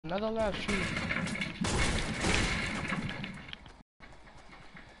another live stream.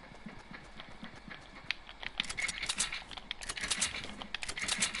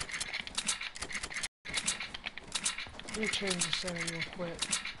 Let me change the setting real quick.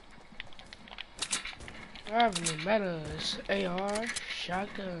 I have a new meta. It's AR,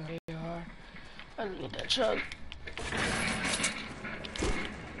 shotgun, AR. I don't need that chug.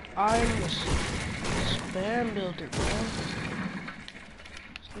 I'm the spam builder, bro.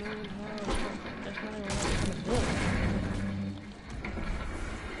 It's not even hard. That's not even what I'm trying to build.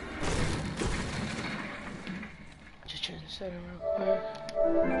 Just change the setting real quick.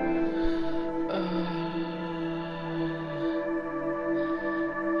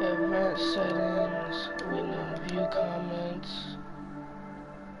 Advanced settings. Wait, no. View comments.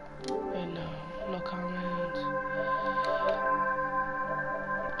 Wait, no. No comments.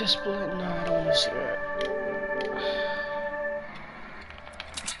 Display. No, I don't want to see that.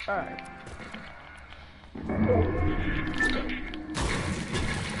 Alright.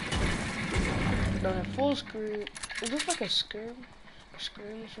 Now that full screen. Is this like a screen?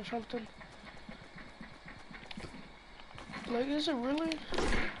 Screens or something? Like, is it really?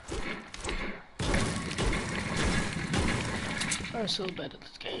 I'm so bad at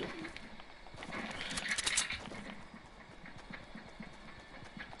this game.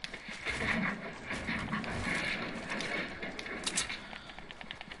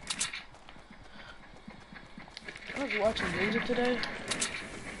 I was watching Ninja today,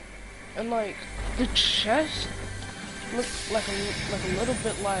 and like the chest looked like a little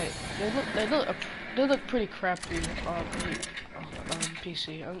bit like they look pretty crappy on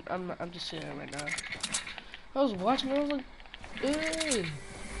PC. I'm just saying it right now. I was watching, I was like, ew.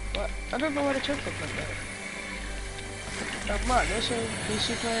 What? I don't know why the chest looked like that. I'm not. There's some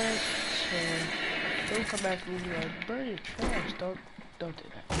PC players, so don't come back and be like, burn your trash. Don't do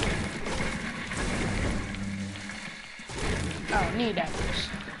that. I don't need that.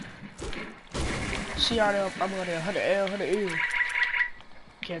 See, I'm going to 100L, 100E.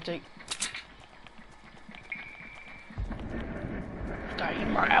 Can't take. Gotta eat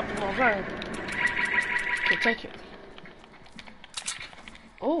my apple on her. Can't take it.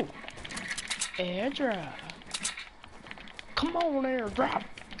 Oh, air drop. Come on, air drop.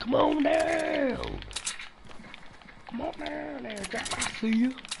 Come on down. Come on down, air drop. I see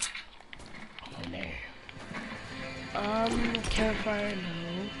you. Come on there. Campfire,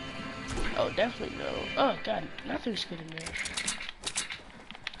 no. Oh, definitely no. Oh, God, nothing's getting there.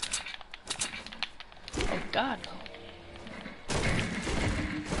 Oh, God,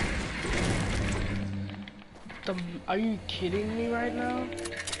 no. Are you kidding me right now?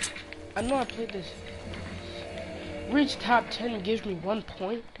 I know I played this. Reach top 10 gives me 1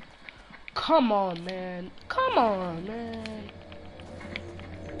 point? Come on, man. Come on, man.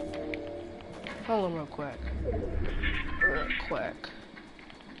 Hold on real quick.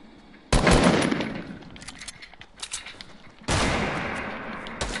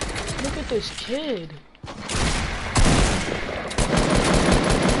 Look at this kid.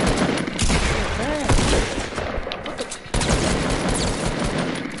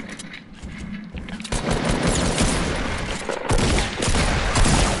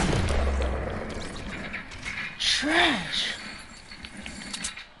 Trash.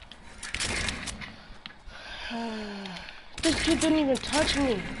 This kid didn't even touch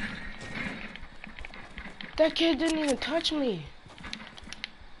me. That kid didn't even touch me.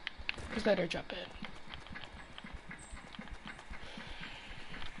 Let's let her drop it.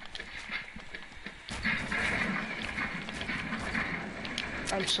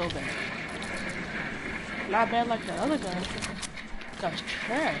 I'm so bad. Not bad like the other guy. That guy's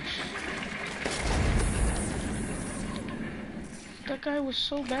trash. That guy was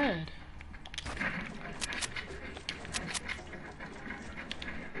so bad.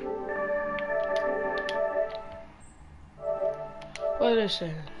 What are they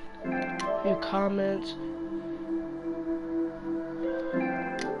saying? A few comments.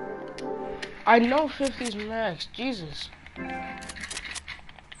 I know 50's max. Jesus.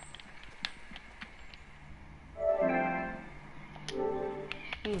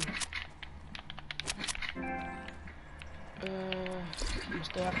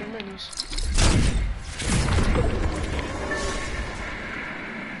 Stay after minis.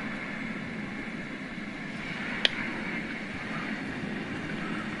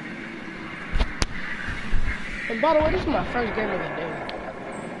 And by the way, this is my first game of the day.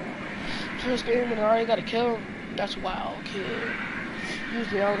 First game and I already got a kill. That's wild, kid.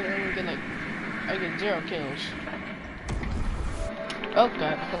 Usually I only get like, I get 0 kills. Oh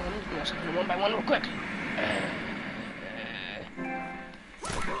god, hold on, let's do one by one real quick.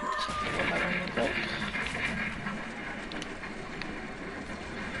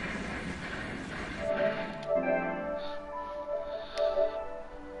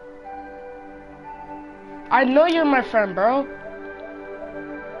 I know you're my friend, bro.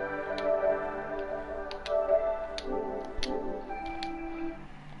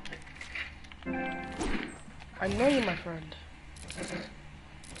 I know you're my friend.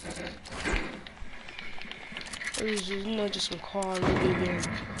 It was just, you know, just some car living.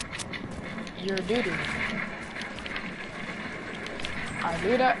 You're a dude. I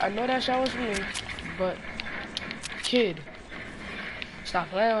knew that. I know that shot was for me, but kid, stop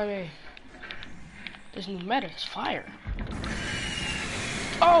playing with me. This new meta is fire.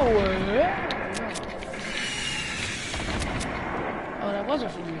 Oh yeah. Oh, that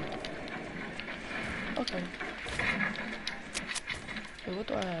wasn't for me. Okay. Hey, what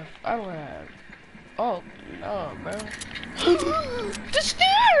do I have? I don't have. Oh no, bro. The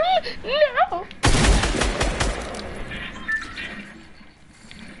stair! No.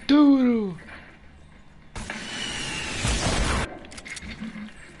 Dude.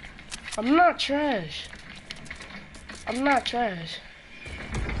 I'm not trash. I'm not trash.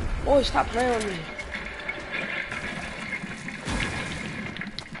 Boy, stop playing with me.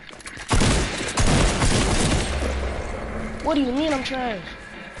 What do you mean I'm trash?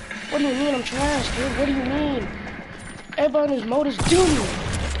 What do you mean I'm trash, dude? What do you mean? Everybody in this mode is doomed.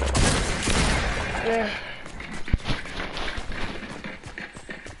 Yeah.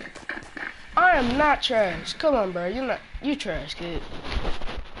 I am not trash. Come on, bro. You're not. You trash, kid.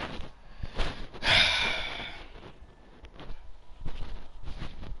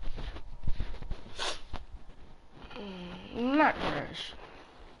 I'm not trash.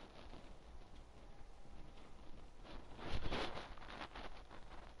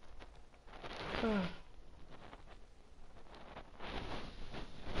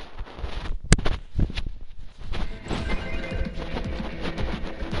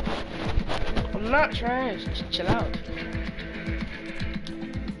 I'm not trash. Just chill out.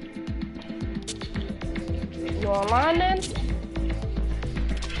 You online then?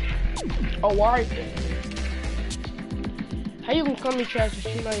 Oh, alright then. How you gonna call me trash if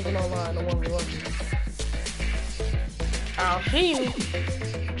you're not even online? No one will. I'll see you.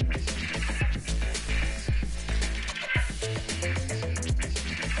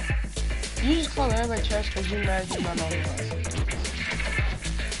 You just call everybody trash because you're not online.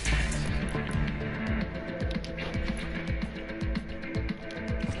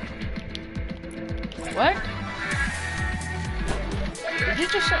 What? Did you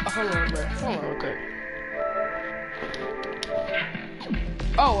just say? Hold on, bro. Hold on, okay.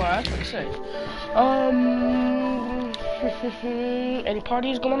 Oh, I was gonna say. Any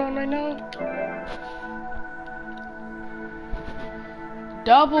parties going on right now?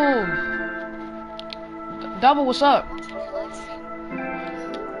 Double, what's up?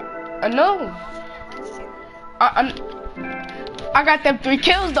 I know. I got them 3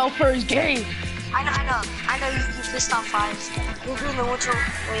 kills though first game. I know you pissed off 5. We're doing the winter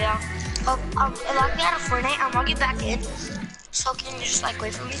way out. Lock me out of Fortnite, I'll log you back in. So can you just like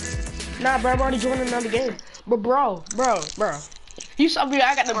wait for me? Nah, bro, I'm already joining another game. But bro. You saw me,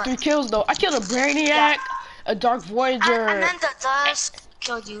 I got them 3 kills though. I killed a Brainiac, a Dark Voyager. And then the Dusk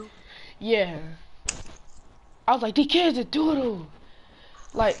killed you. Yeah. I was like, these kids are doodle.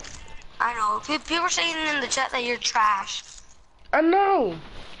 Like. I know, people are saying in the chat that you're trash. I know.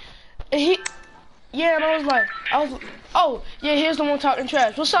 And and I was like, oh, yeah, here's the one talking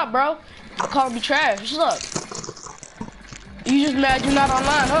trash. What's up, bro? You calling me trash. What's up? You just mad you're not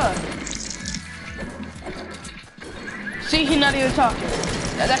online, huh? See, he not even talking.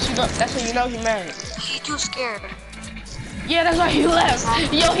 That's how you know he mad. He too scared. Yeah, that's why he left.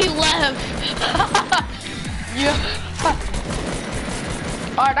 Yo, he left. Yeah.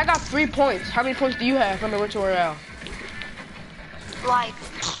 Alright, I got 3 points. How many points do you have from the Winter Royale? Like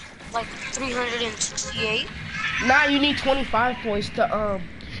 368. Nah, you need 25 points to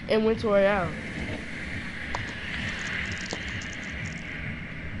in Winter Royale.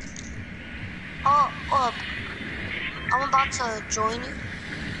 I'm about to join you.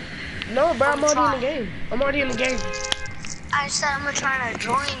 No, bro, I'm already in the game. I'm already in the game. I said I'm trying to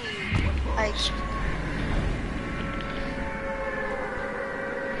join you. Like,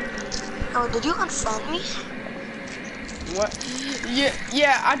 oh, did you unfriend me? What?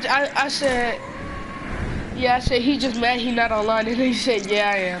 Yeah. I said. Yeah, I said he just mad he not online, and he said, yeah,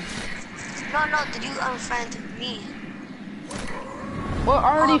 I am. No, did you unfriend me? Well,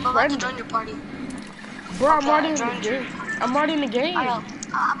 I already I'm about to friended. join your party. Bro, Okay, I'm already in the game. I'm already in the game. I know.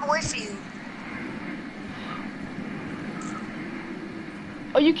 I'm away for you.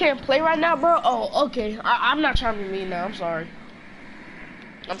 Oh, you can't play right now, bro? Oh, okay. I'm not trying to be mean now. I'm sorry.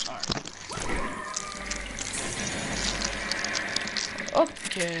 Oh.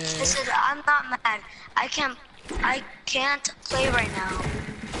 Okay. Listen, I'm not mad. I can't play right now.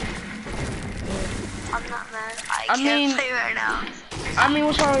 I'm not mad. I can't play right now. I mean,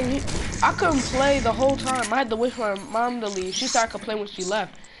 what's wrong with you? I couldn't play the whole time. I had to wait for my mom to leave. She said I could play when she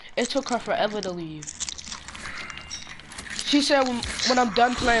left. It took her forever to leave. She said when I'm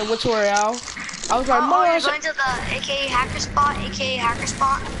done playing Winter Royale, I was like, Mom, you're going to the AKA hacker spot, AKA hacker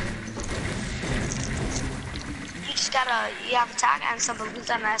spot. You just you have a tag and some balloons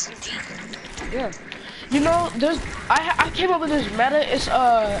and an SMG. Yeah. You know, I came up with this meta. It's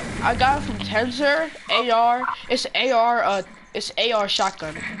I got it from Tensor AR. It's AR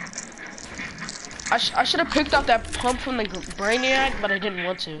shotgun. I should have picked up that pump from the Brainiac, but I didn't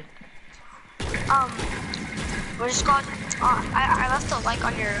want to. What is it called? I left a like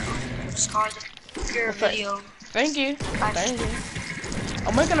on your video. Thank you. Thank you.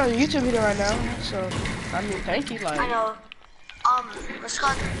 I'm making a YouTube video right now, so I mean, thank you. Like. I know. What's it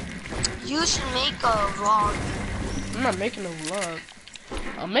called? You should make a vlog. I'm not making a vlog.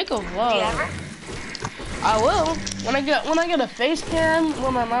 I'll make a vlog. Do you ever? I will. When I get a face cam,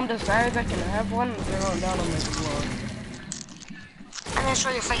 when my mom decides I can have one, then I'll make a vlog. And then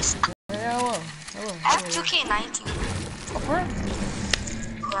show your face. Yeah, I will. I have 2K19. Oh, for real?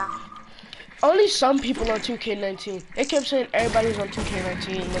 Yeah. Only some people on 2K19. They kept saying everybody's on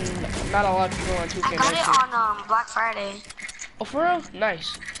 2K19, and not a lot of people on 2K19. I got it on Black Friday. Oh, for real?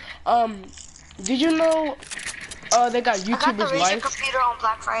 Nice. Did you know they got YouTubers I got the Razer Live? computer on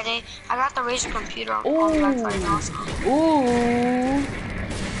Black Friday. I got the Razer computer on Black Friday also. Ooh.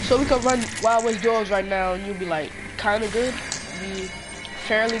 So we could run Wild West duos right now, and you'll be like kind of good, be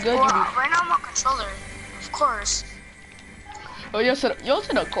fairly good. Well, right now I'm on controller, of course. Oh, you'll sit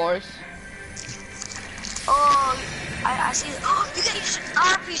of course. Oh, I see. Oh, you got your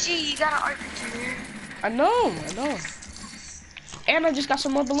RPG. You got an RPG, man. I know. And I just got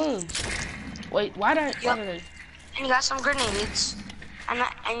some more balloons. Wait, why did I? Yep. And you got some grenades. And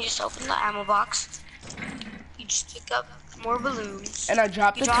you just open the ammo box. You just pick up more balloons. And I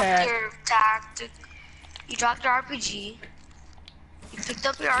dropped the tag. Your tag. You dropped your RPG. You picked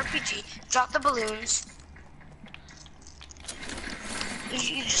up your RPG. Dropped the balloons.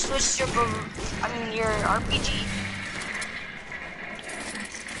 You just switched your RPG.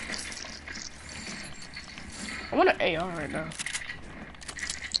 I want an AR right now.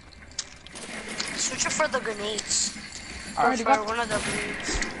 Switch it for the grenades. I already got one of the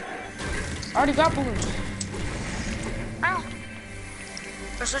balloons. I already got balloons. Oh.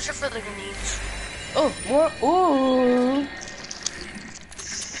 Or switch it for the grenades. Oh, more. Ooh.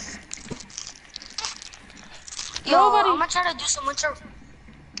 Yo, Nobody. I'm gonna try to do some winter.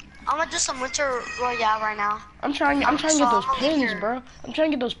 I'm gonna do some Winter Royale right now. I'm trying to get those pins, bro. I'm trying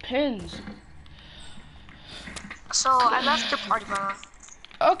to get those pins. So I left your party, bro.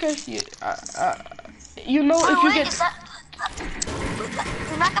 Okay, you know, if you get.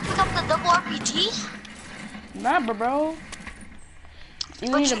 You're not gonna pick up the double RPG? Nah, bro. You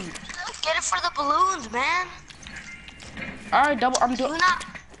need them. Get it for the balloons, man. All right, double. I'm doing.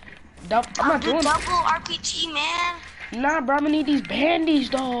 I'm not doing double RPG, man. Nah, bro. I'm gonna need these bandies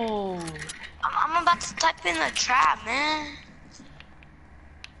though. I'm about to type in the trap, man.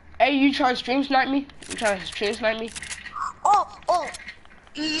 Hey, you trying to stream snipe me? You trying to stream snipe me? Oh.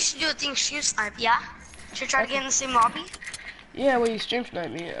 You should do a thing, stream snipe, yeah? Should try to get in the same lobby? Yeah, well, you stream snipe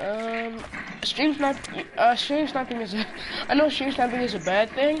me. Stream sniping is I know stream sniping is a bad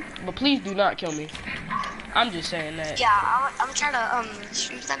thing, but please do not kill me. I'm just saying that. Yeah, I'm trying to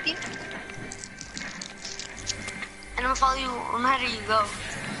stream snipe you. And I'm gonna follow you no matter you go.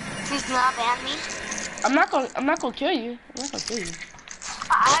 Please do not ban me. I'm not gonna kill you. I'm not gonna kill you.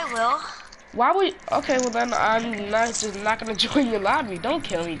 I will. Why would? Okay, well then I'm just not gonna join your lobby. Don't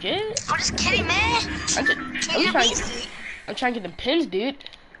kill me, kid. I'm just kidding, man. I'm trying to get them pins, dude.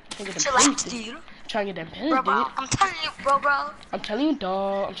 Relax, dude. I'm trying to get them pins, bro. dude. I'm telling you, bro. I'm telling you,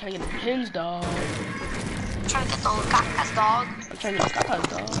 dog. I'm trying to get the pins, dog. I'm trying to get those cacas, dog. I'm trying to get the cacas,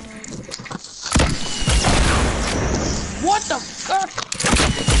 dog. What the fuck?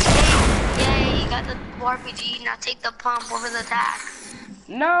 Yeah, you got the RPG. Now take the pump over the tag.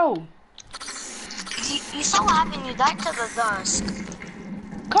 No. You saw what happened. You died to the dusk.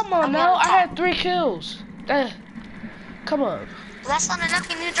 Come on, now. I had 3 kills. Come on. That's not enough.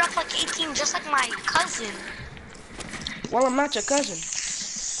 You need to drop like 18, just like my cousin. Well, I'm not your cousin.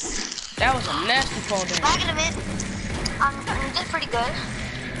 That was a nasty fall down. Back in a bit. You did pretty good.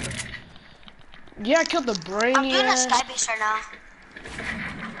 Yeah, I killed the Brainiac. I'm doing a sky base right now.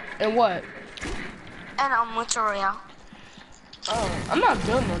 And what? And Winter Royale. Oh, I'm not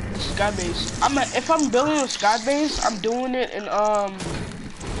building a sky base. If I'm building a sky base, I'm doing it in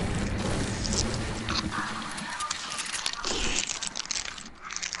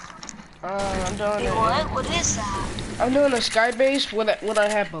I'm doing Wait, it. what? What is that? I'm doing a sky base when I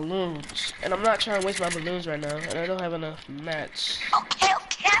have balloons, and I'm not trying to waste my balloons right now, and I don't have enough mats. Okay,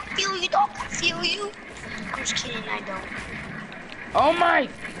 I feel you, dog. I feel you. I'm just kidding, I don't. Oh my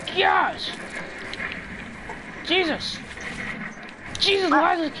gosh! Jesus! Jesus,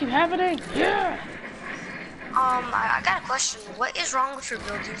 why does it keep happening? Yeah! I got a question. What is wrong with your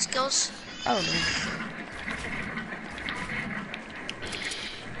building skills? I don't know.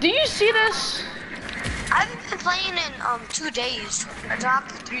 Do you see this? I haven't been playing in 2 days. Or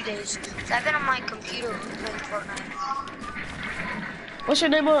not 3 days. So I've been on my computer playing Fortnite. What's your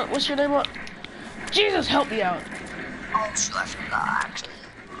name on? What's your name on? Jesus, help me out. Oh shoot, I forgot actually.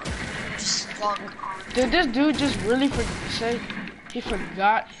 Just log on. Did this dude just really say he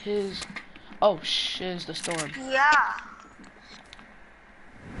forgot his... Oh, shiz, the storm. Yeah.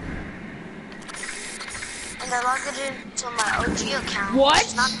 And I logged it into my OG account. What?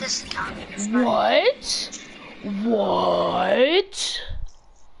 It's not this account. It's not What? What?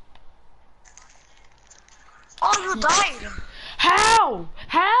 Oh, you died. How?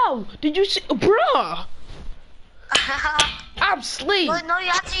 How? Did you see? Bruh! I'm asleep. But no, you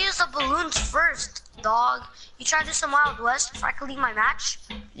have to use the balloons first, dog. You try to do some Wild West if I can leave my match?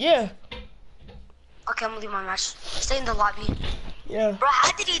 Yeah. Okay, I'm gonna leave my match. Stay in the lobby. Yeah. Bro,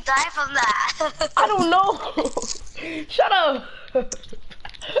 how did he die from that? I don't know. Shut up.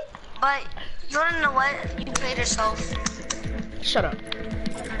 But you wanna know what? You played yourself. Shut up.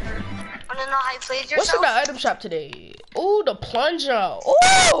 Wanna know how you played yourself? What's in the item shop today? Ooh, the plunger.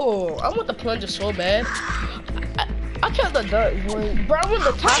 Ooh, I want the plunger so bad. I killed the dirt, boy. Bro, I want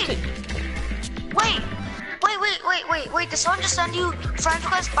the toxic. Wait, did someone just send you friend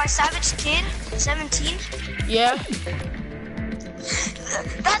request by Savage Kid 17? Yeah.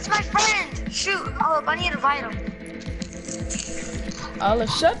 That's my friend! Shoot, oh, I need to invite him. I'll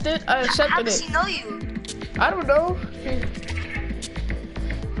accept it. I How accepted does it. he know you? I don't know.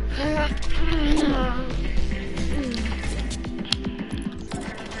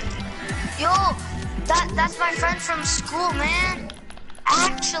 Yo, that's my friend from school, man.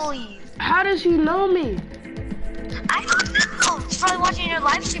 Actually. How does he know me? I don't know. He's probably watching your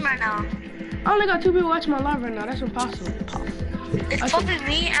live stream right now. I only got 2 people watching my live right now. That's impossible. It's probably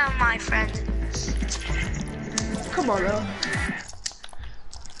me and my friend. Come on, now.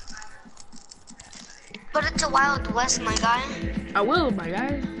 But it's a Wild West, my guy. I will, my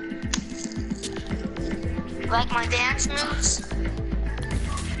guy. Like my dance moves.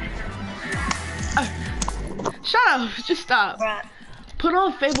 Shut up. Just stop. Bruh. Put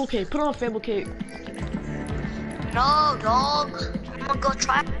on Fable Cake. Put on Fable Cake. No, dog. I'm gonna go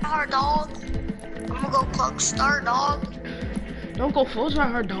try hard, dog. I'm gonna go plug star, dog. Don't go full try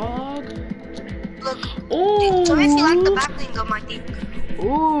her, dog. Look. Ooh. Tell me if you like the backbling of my thing.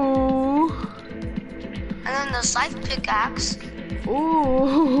 Ooh. And then the scythe pickaxe.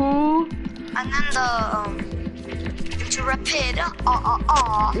 Ooh. And then the intrepid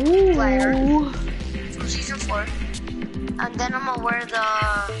Ooh. player from season 4. And then I'm gonna wear the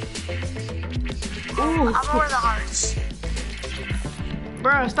Ooh. I'm gonna wear the hearts.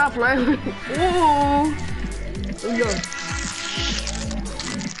 Bruh, stop playing. Ooh. Let's go.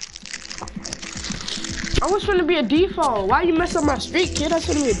 I was trying to be a default. Why you mess up my streak, kid? I was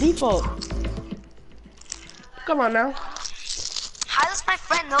trying to be a default. Come on now. How does my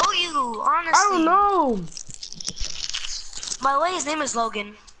friend know you? Honestly. I don't know. By the way, his name is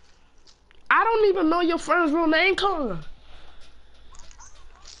Logan. I don't even know your friend's real name, Connor.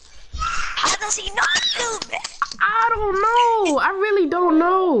 How does he know you, man? I don't know. I really don't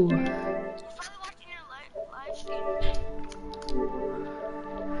know. He's probably watching your live stream.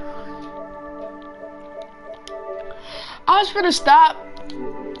 I was gonna stop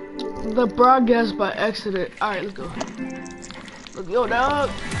the broadcast by accident. Alright, let's go. Let's go, dog.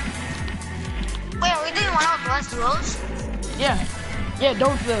 Wait, are we doing Wild West rules? Yeah. Yeah,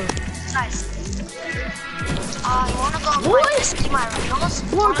 don't feel. Nice. You wanna go What? like risky my reels?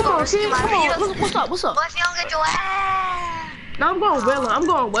 Come on, come on, kid. Come on. What's up? What's up? But if you don't get your ass. No, I'm going well. I'm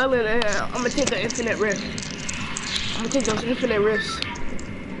going well in there. I'm gonna take the infinite risk. I'm gonna take those infinite risks.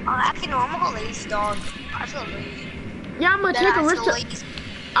 Actually, no, I'm gonna go lazy, dog. I feel lazy. Yeah, I'm gonna take a risk. Lazy.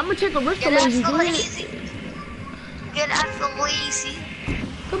 I'm gonna take a risk to Get lazy, out for dude. lazy. Get out for lazy.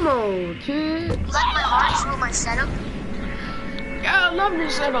 Come on, kid. You like my hearts with my setup? Yeah, I love your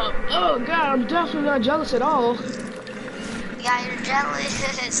setup. Oh god, I'm definitely not jealous at all. Yeah, you're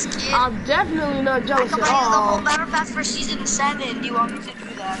jealous, kid. I'm definitely not I jealous can at buy you the whole all. battle pass for season 7. Do you want me to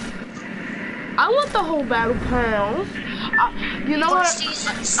do that? I want the whole battle pass. You know For what?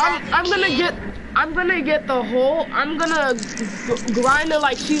 season 7, I'm gonna kid. get. I'm gonna get the whole. I'm gonna grind it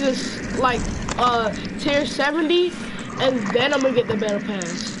like season like tier 70, and then I'm gonna get the battle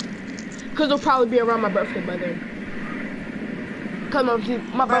pass. Cause it'll probably be around my birthday by then. Cause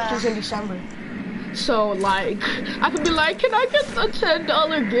my birthday's in December. So like, I could be like, can I get the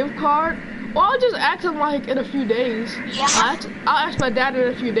 $10 gift card? Or I'll just ask him like in a few days. Yeah. I'll ask my dad in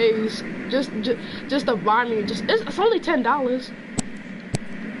a few days. Just to buy me. It's only $10.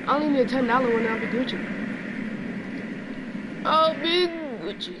 I only need a $10 one. I'll be Gucci. I'll be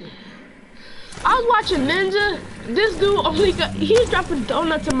Gucci. I was watching Ninja. This dude he was dropping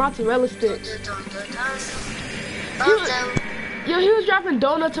donuts and mozzarella sticks. He was dropping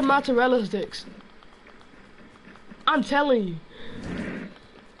donuts and mozzarella sticks. I'm telling you.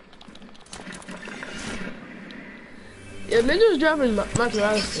 Yeah, Ninja was dropping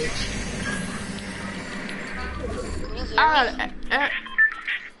mozzarella sticks.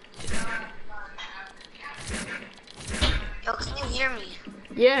 Yo, can you hear me?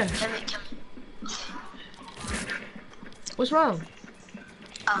 Yeah. Come. What's wrong?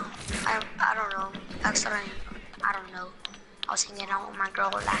 Oh, I don't know. Actually, I don't know. I was hanging out with my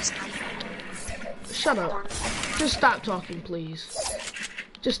girl last night. Shut up. Just stop talking, please.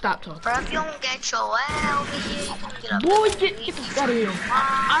 Just stop talking. Bro, if you don't get your ass over here, you can get up. Boy, get the fuck out of here.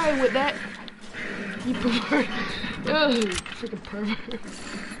 I ain't with that. You pervert. Ugh, freaking pervert.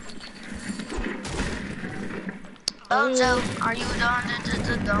 Bozo, are you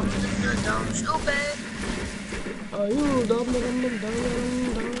dumb, stupid? Are you dumb?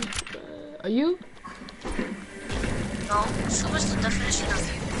 Are you? No, stupid's the definition of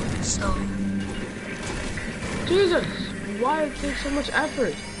you, so. Jesus, why it take so much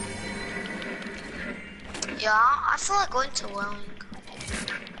effort? Yeah, I feel like going to Welling.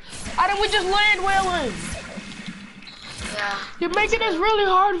 Why didn't we just land Welling? Yeah. You're making this really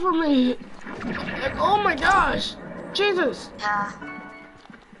hard for me. Like, oh my gosh. Jesus. Yeah.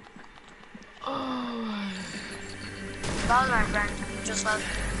 Oh. That was my friend. Just left.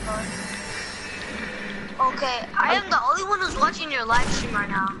 Okay, I am the only one who's watching your live stream right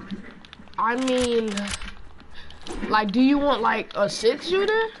now. I mean, like, do you want like a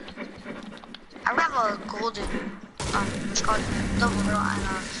 6-shooter? I have a golden, it's called double barrel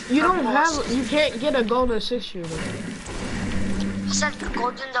and You don't have, you can't get a golden 6-shooter. I said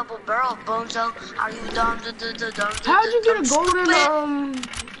golden double barrel, Bozo. Are you dumb? How'd you get a golden,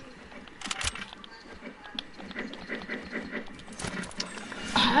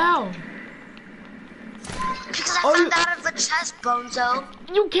 How? Because I found out of the chest, Bozo.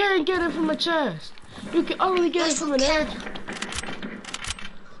 You can't get it from a chest. You can only get it from an edge.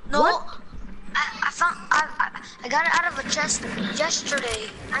 No, what? I got it out of a chest yesterday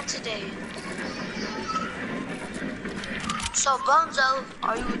and today. So Bozo,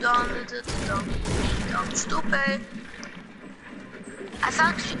 are you dumb, stupid? I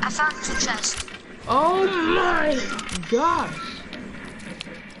found 2 chests. Oh my gosh.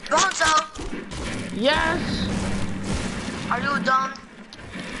 Bozo. Yes. Are you dumb?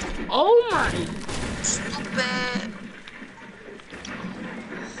 Oh my. Stupid.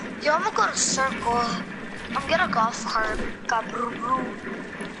 Yo, I'm gonna go to circle. I'm getting a golf cart.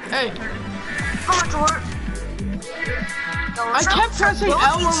 Hey. Come on, George. I kept pressing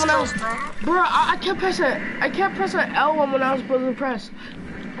L1 when I was, bro. I kept pressing L1 when I was supposed to press.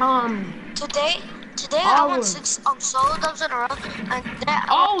 Today I won 6 solo dubs in a row, and that.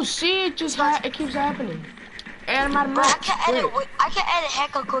 Oh, see, it keeps happening. And my bro, I can edit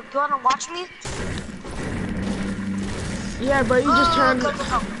hecka quick. You wanna watch me? Yeah, but you just turned. Go.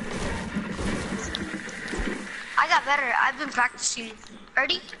 I got better. I've been practicing.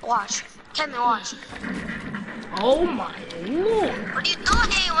 Ready? Watch. Kevin, watch. Oh my lord. What are you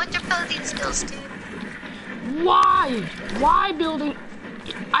doing? What's your building skills, dude? Why? Why building?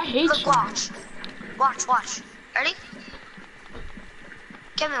 I hate you. Watch. Ready?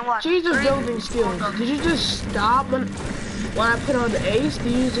 Kevin, watch. Jesus, building skills. Did you just stop when I put on the ace?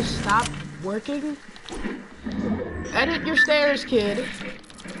 Did you just stop working? Edit your stairs, kid.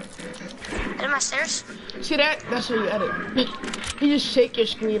 Edit my stairs? See that? That's how you edit. You just shake your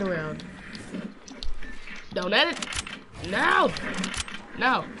screen around. Don't edit. No.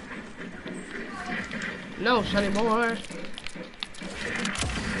 No, Sonny boy.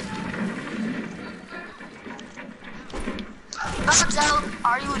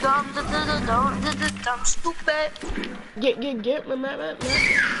 Are you dumb, stupid? Get, Matt.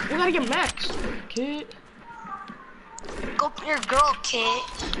 We gotta get Max, kid. Go for your girl, kid.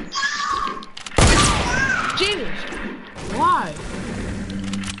 Jesus. Why?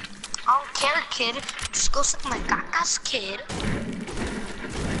 I don't care, kid. Just go suck my cacas, kid.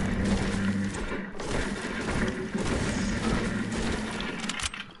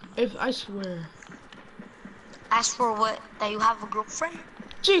 If I swear. Ask for what? That you have a girlfriend?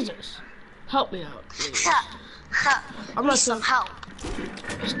 Jesus, help me out, please. I'm Need not some help.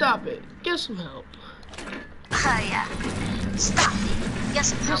 Stop it. Get some help. Yeah. Stop it. Get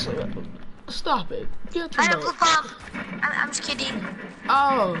some help. Stop it. Get some I help. know, Papa. I'm just kidding.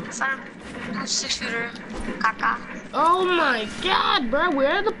 Oh. I'm 6 shooter. Caca. Oh my God, bro.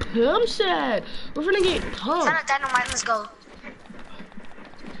 Where are the pumps at? We're finna get pumped. Found a dynamite. Let's go.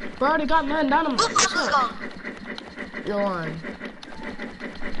 Bro, already got 9 dynamite. Let's go. You're lying.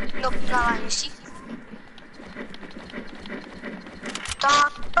 Nope, not lying. You see?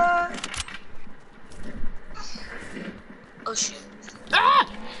 Doctor. Oh shoot. Ah!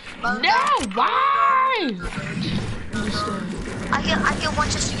 No! Why? I get one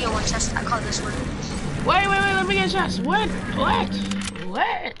chest. You get one chest. I call this one. Wait. Let me get a chest. What?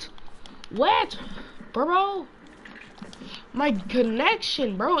 Bro? My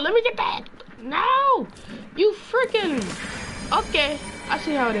connection, bro. Let me get that. No! You freaking... Okay. I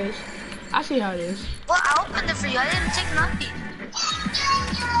see how it is. Well, I opened it for you. I didn't take nothing.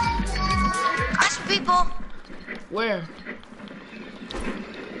 I some people. Where?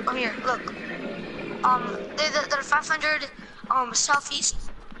 Oh, here. Look. They're 500 southeast.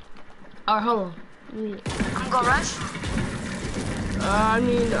 Alright, hold on. I'm gonna rush. I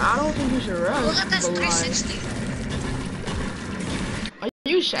mean, I don't think you should rush. Look at this 360. Are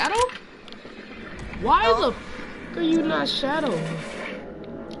you Shadow? Why the f are you not Shadow?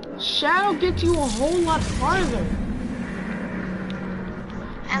 Shadow gets you a whole lot farther.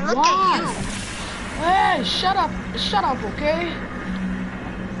 And look at you. Hey, shut up, okay?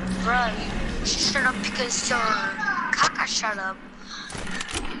 Bruh, you shut up because your caca shut up.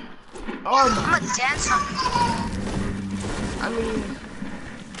 Oh I'm gonna dance on I mean,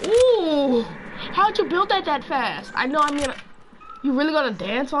 ooh, how'd you build that fast? I mean, you really gonna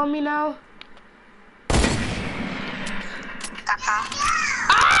dance on me now? caca.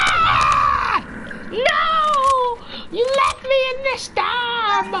 Ah! No! You left me in this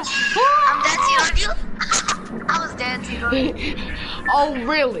time! I'm dancing on you? I was dancing on you. Oh,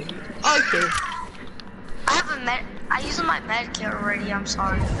 really? Okay. I used my med kit already, I'm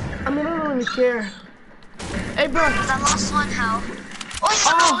sorry. I mean, I don't really care. Hey, bro. Cause I lost 1 health.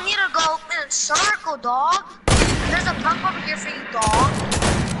 Oh, we need to go in a circle, dog. There's a bump over here for you, dog.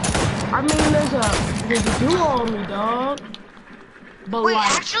 I mean, there's a duo on me, dog. But wait,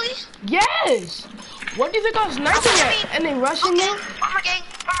 like, actually? Yes! What do you think I was sniping at? And they rushing me? One more gang.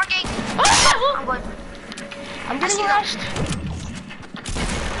 Ah! I'm going. I'm getting rushed.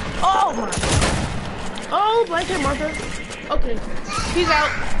 Oh my. Oh, blanket marker. Okay, he's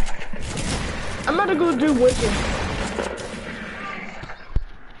out. I'm about to go do wicked.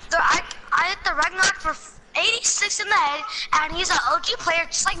 I hit the Ragnarok for 86 in the head, and he's an OG player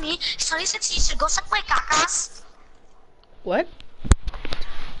just like me. He's 26, he should go suck my cacas. What?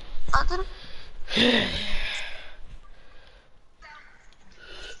 Nothing.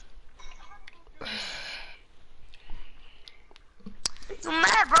 You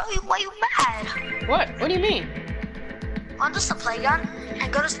mad, bro? Why you mad? What? What do you mean? Want us to play gun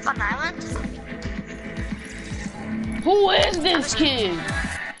and go to Spawn Island? Who is this kid?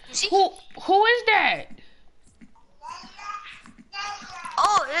 You see? Who is that?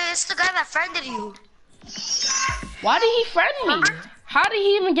 Oh, it's the guy that friended you. Why did he friend me? How did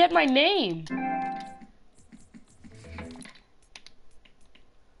he even get my name?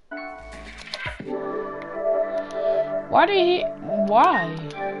 Why?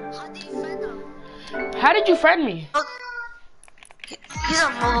 How did you friend him? How did you friend me? Look, he's a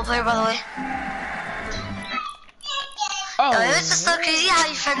mobile player, by the way. Oh. It was just so crazy how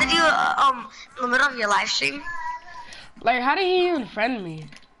he friended you in the middle of your live stream. Like, how did he even friend me?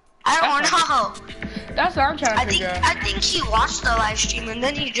 I don't know. That's what I'm trying to figure out. I think he watched the live stream and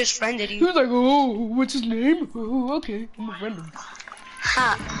then he just friended He you. was like, oh, what's his name? Oh, okay, I'm gonna friend him.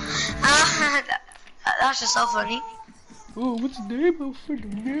 That's just so funny. Oh, what's his name? I'll friend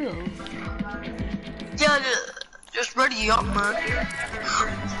him now. Yeah, just ready up, man.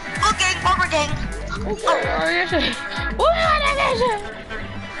 Okay, one more gang.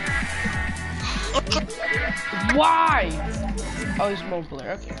 Why? Oh, he's a mobile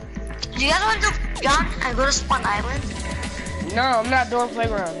player, okay. Do you guys want to do gun and go to Spawn Island? No, I'm not doing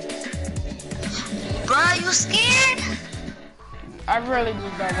playground. Bro, are you scared? I really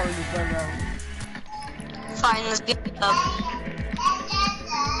just don't want to do playground. Fine, let's get it up.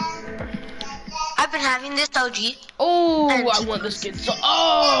 I've been having this OG. Oh, I want the skin so.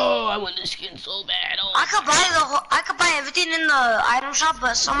 Oh, I want the skin so bad. Oh. I could buy everything in the item shop,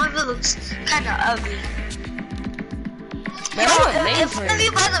 but some of it looks kind of ugly. Man, Yo, I'm a if one of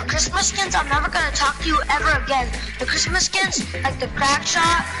you buy the Christmas skins, I'm never gonna talk to you ever again. The Christmas skins, like the crack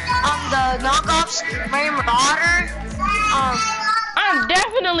shot, the knockoffs, Mary Marauder, I'm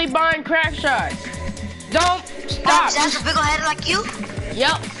definitely buying crack shots. Don't stop. that's a big ol' head like you?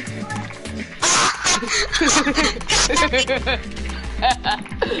 Yep.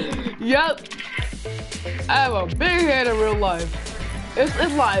 Yep. I have a big head in real life. It's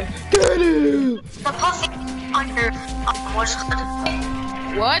life. The puffy on your, what's it called?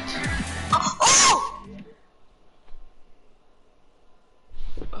 What? Oh!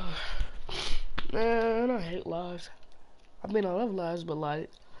 Man, I hate lives. I mean, I love lives, but like,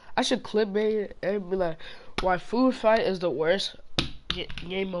 I should clickbait and be like, why food fight is the worst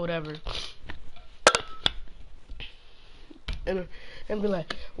game mode ever. And be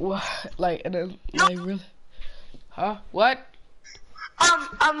like, what? Like, and then, like, really? Huh? What?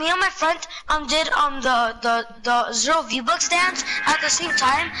 Me and my friend did the 0 V-Bucks dance at the same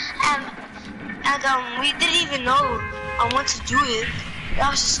time, and we didn't even know when to do it.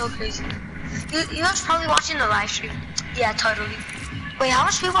 That was just so crazy. You guys probably watching the live stream. Yeah, totally. Wait, how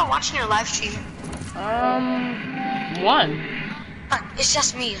much people are watching your live stream? 1. It's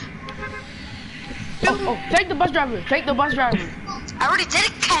just me. Oh, take the bus driver. Take the bus driver. I already did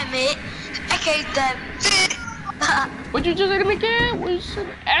it, KEMIT. Okay, then. What you just say to me, kid? What you say?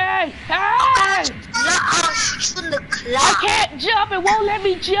 Hey, hey! No, I'll shoot you in the cloud. I can't jump. It won't let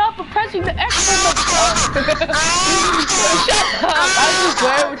me jump. I'm pressing the X on the Shut up. I was just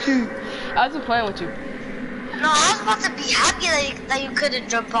playing with you. I was just playing with you. No, I was about to be happy that you couldn't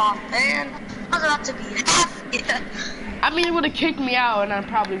jump off, man. I was about to be happy. I mean, it would have kicked me out, and I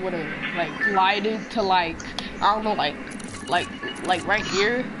probably would have like glided to like, I don't know, like right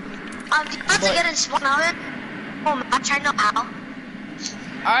here. Do you have to get in spawn out? Oh, match, I know how.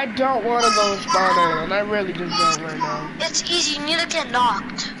 I don't want to go in spawn in, and I really just don't right now. It's easy. You need to get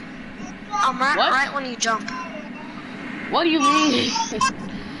knocked. Right when you jump. What do you mean?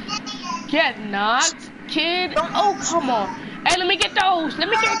 Get knocked, kid? Oh, come on. Hey, let me get those. Let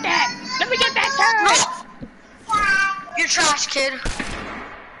me get that. Let me get that turret. No. You're trash, kid.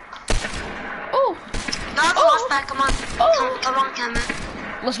 Oh. No, it's lost back. Come on. Oh. Come on,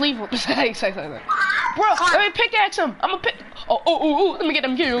 KEMIT. Let's leave him. Say that. Bro, let me pickaxe him. I'm gonna pick. Oh. Let me get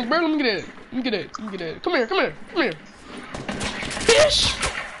them kills, bro. Let me get it. Come here. Fish.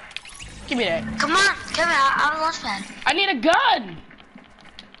 Give me that. Come on, KEMIT. I lost pad. I need a gun.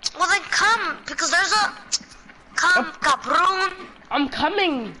 Well, then come, because there's a... Come, cabron. I'm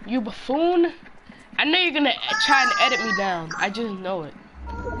coming, you buffoon. I know you're gonna try and edit me down. I just know it.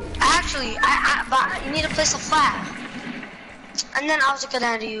 Actually, but you need to place a flag. And then I was gonna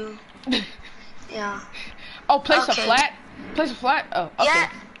add you. Yeah. Oh, place a flat? Place a flat? Oh, okay. Yeah.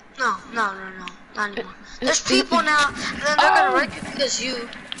 No, not anymore. There's people now, and then they're gonna wreck you because you.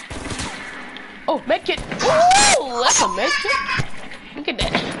 Oh, medkit. Ooh, that's a medkit. Look at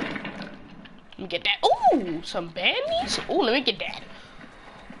that. Let me get that. Ooh, some bandies. Ooh, let me get that.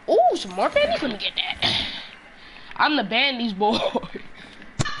 Ooh, some more bandies. Let me get that. I'm the bandies boy.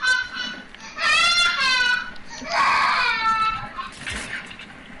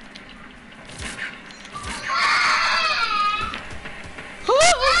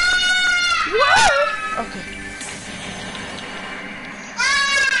 Okay.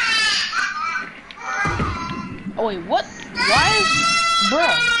 Oh wait, what? Why is,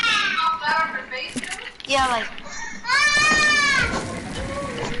 bruh? Yeah, like.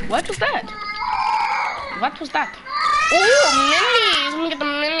 What was that? Oh, minis! Let me get the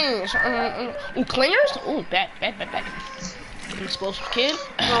minis. Oh, clingers? Oh, bad. An explosive kid.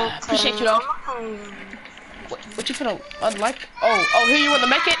 Appreciate you though. What you finna unlike? Oh, here you want the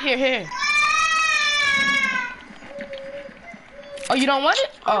make it? Here. Oh, you don't want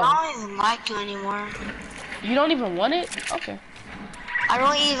it? Oh. I don't even like you anymore. You don't even want it? Okay. I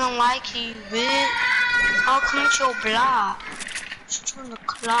don't even like you, bitch. I'll come to your block. Just on the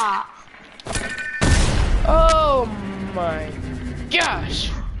clock. Oh my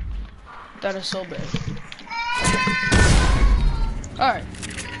gosh. That is so bad. Alright.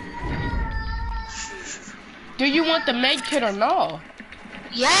 Do you want the med kit or no?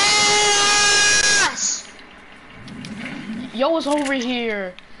 Yes! Yo was over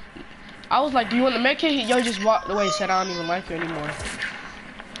here. I was like, do you want the med kit? Yo just walked away and said, I don't even like you anymore.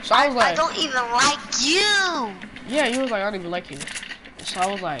 So I was like, I don't even like you. Yeah, he was like, I don't even like you. So I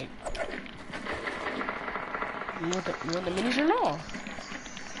was like, you want the minis or no?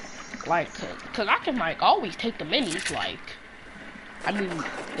 Like, cause I can like always take the minis, like, I mean,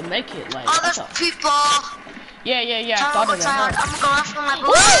 the med kit, like. Oh, there's people. Yeah, I thought of that. I'm gonna go after my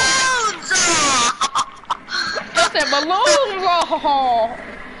balloons. said balloons. Oh.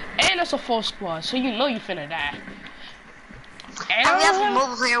 And it's a full squad, so you know you finna die. And we have a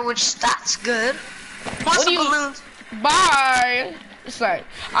mobile player, which that's good. What do you? Balloons. Bye. It's like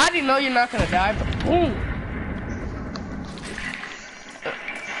I didn't know you're not gonna die, but boom.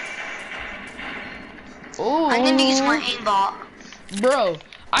 Ooh. I need to use my aimbot. Bro,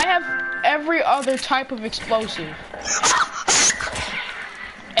 I have every other type of explosive.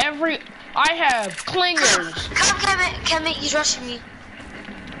 I have clingers. Come, Kemet, he's rushing me.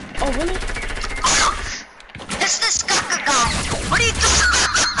 Oh, really? This is the Skaka guy. What are you doing?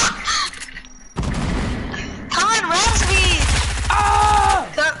 Come on, res me. Ah!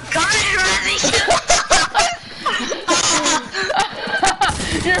 Come on, res me.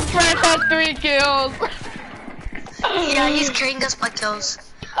 Your friend has 3 kills. Yeah, he's carrying us by kills.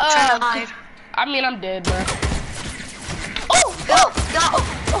 Trying to hide. I mean, I'm dead, bro.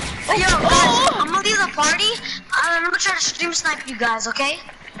 Yo, guys, I'm gonna leave the party. I'm gonna try to stream snipe you guys, okay?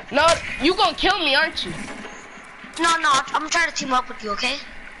 No, you gonna kill me, aren't you? No, I'm gonna try to team up with you, okay?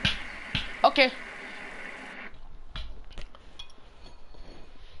 Okay.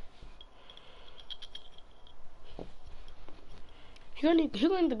 He gonna need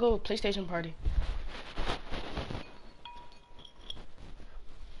to go to PlayStation party.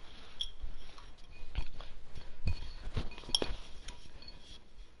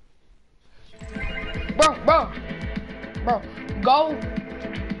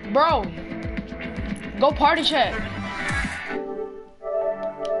 Bro, go party chat.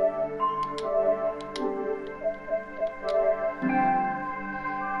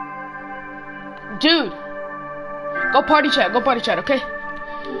 Dude, go party chat, okay?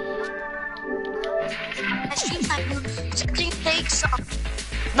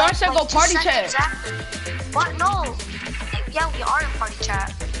 No, I said go party chat. Exactly. What? No. Yeah, we are in party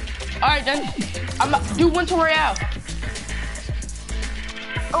chat. Alright then, do Winter Royale.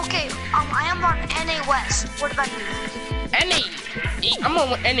 Okay, I am on NA West. What about you? NA, I'm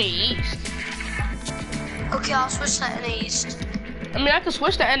on NA East. Okay, I'll switch to NA East. I mean, I can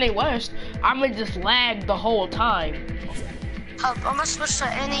switch to NA West. I'ma just lag the whole time. I'm gonna switch to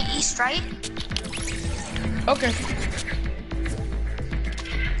NA East, right? Okay.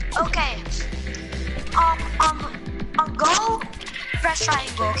 Okay. Go. Press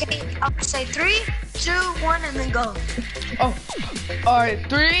triangle. Okay. I'll say 3, 2, 1, and then go. Oh. All right.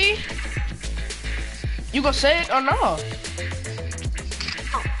 3. You gonna say it or no?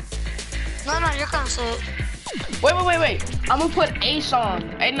 No, you're gonna say it. Wait. I'm gonna put Ace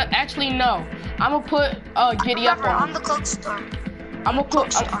on. Actually, no. I'm gonna put Giddy Up on. I'm the cloak store. I'm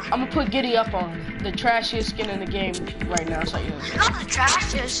gonna put Giddy Up on. The trashiest skin in the game right now. So yeah. Not the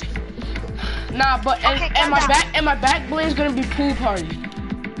trashiest. Nah, but and my back bling's gonna be pool party.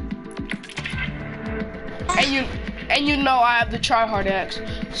 And you know I have the tryhard X.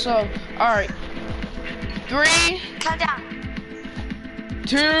 So all right. 3. Count down.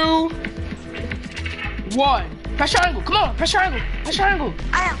 2. 1. Press triangle. Come on. Press triangle.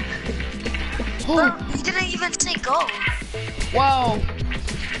 I am. Oh. Bro, you didn't even say go. Whoa.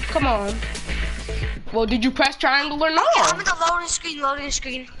 Come on. Well, did you press triangle or no? Okay, I'm in the loading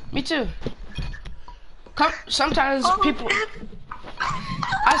screen. Me too. Sometimes people.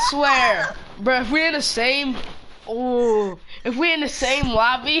 I swear, bro. If we're in the same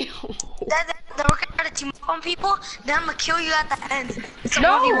lobby. Then we're gonna team up on people. Then I'm gonna kill you at the end. It's a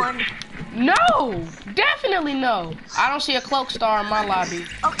No. 1v1. No, definitely no. I don't see a cloak star in my lobby.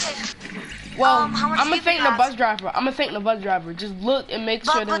 Okay. Well, how much I'm gonna people thank you the have? bus driver. Just look and make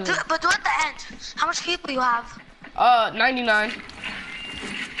sure But do at the end. How much people you have? 99.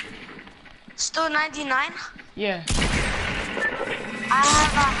 Still 99? Yeah. I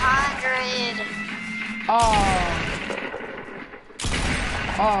have 100. Oh.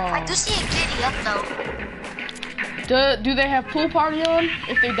 I do see a Giddy Up though. Do they have pool party on?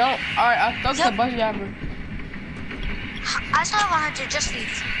 If they don't, alright, I'll talk to the bus driver. I still have 100, just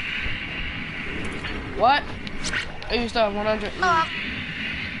leave. What? Oh, you still have 100?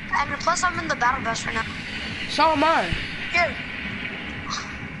 And plus I'm in the battle bus right now. So am I. Here.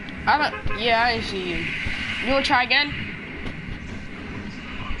 I didn't see you. You wanna try again?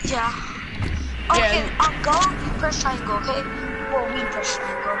 Yeah. Okay, Yeah. go, you press triangle, okay? Well, we press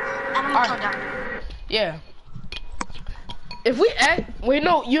triangle. And I'm gonna count down. Yeah. If we wait,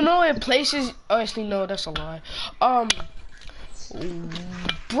 no, you know in places, actually no, that's a lie.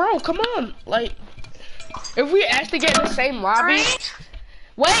 Bro, come on, like, if we actually get in the same lobby. 3.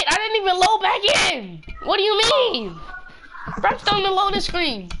 Wait, I didn't even load back in. What do you mean? Bro, I'm still on the loading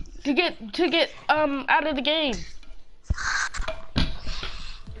screen to get out of the game.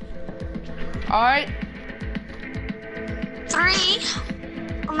 All right.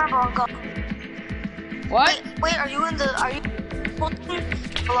 3. Remember, I'll go. What? Wait, are you in the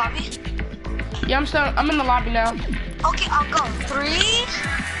lobby? Yeah, I'm in the lobby now. Okay, I'll go. 3,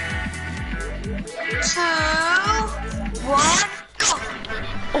 2, 1, go.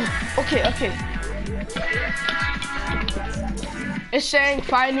 Oh, okay. It's saying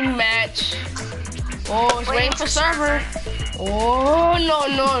finding match. Oh, it's waiting for server. Oh, no.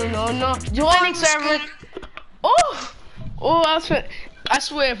 Joining server. Oh, I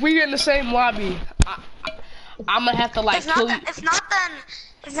swear, if we're in the same lobby, I'm gonna have to like kill you. If not,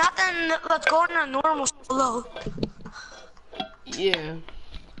 then let's go in a normal solo. Yeah.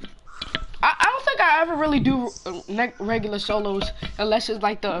 I don't think I ever really do regular solos unless it's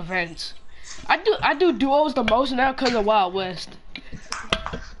like the events. I do duos the most now because of Wild West.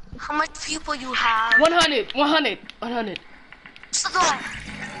 How much people you have? 100. So do I.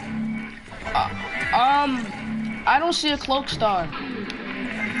 I don't see a cloak star.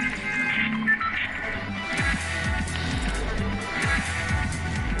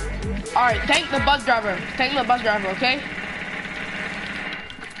 Alright, thank the bus driver, okay?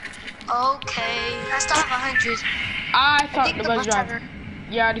 Okay, I still have 100. I found the bus driver.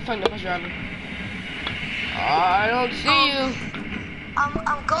 Yeah, I already found the bus driver. I don't see you.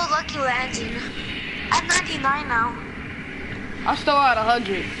 I'm Go Lucky Landing. I'm 99 now. I'm still at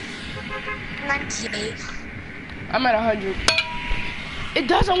 100. 98. I'm at 100. It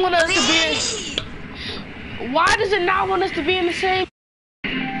doesn't want us to be in... Why does it not want us to be in the same?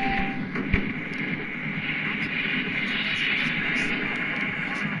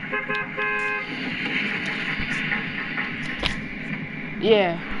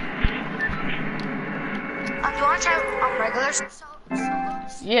 Yeah. You want to try regular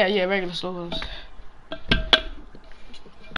solos? Yeah, regular solos.